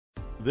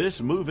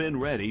This move-in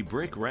ready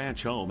brick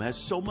ranch home has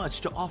so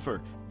much to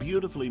offer.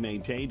 Beautifully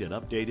maintained and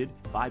updated,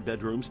 5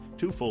 bedrooms,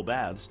 2 full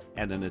baths,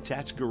 and an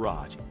attached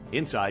garage.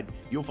 Inside,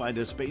 you'll find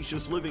a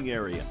spacious living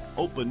area,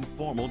 open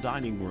formal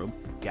dining room,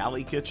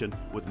 galley kitchen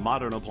with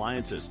modern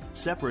appliances,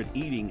 separate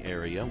eating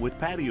area with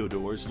patio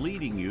doors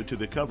leading you to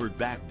the covered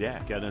back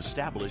deck and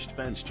established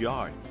fenced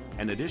yard.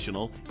 An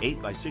additional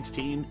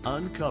 8x16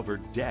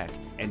 uncovered deck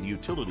and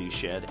utility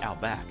shed out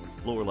back.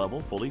 Lower level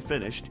fully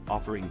finished,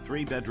 offering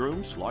 3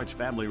 bedrooms, large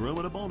family room,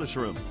 and a bonus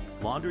room.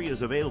 Laundry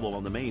is available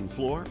on the main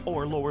floor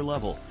or lower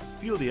level.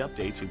 Few of the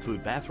updates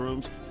include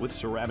bathrooms with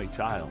ceramic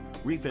tile,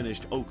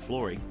 refinished oak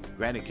flooring,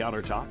 granite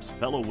countertops,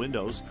 Pella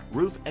windows,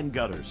 roof and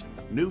gutters,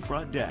 new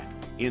front deck,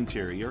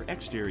 interior,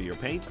 exterior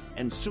paint,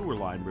 and sewer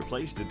line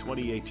replaced in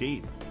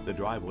 2018. The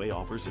driveway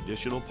offers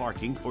additional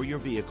parking for your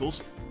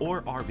vehicles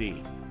or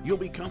RV. You'll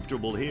be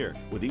comfortable here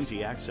with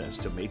easy access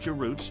to major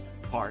routes,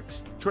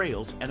 parks,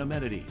 trails, and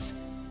amenities.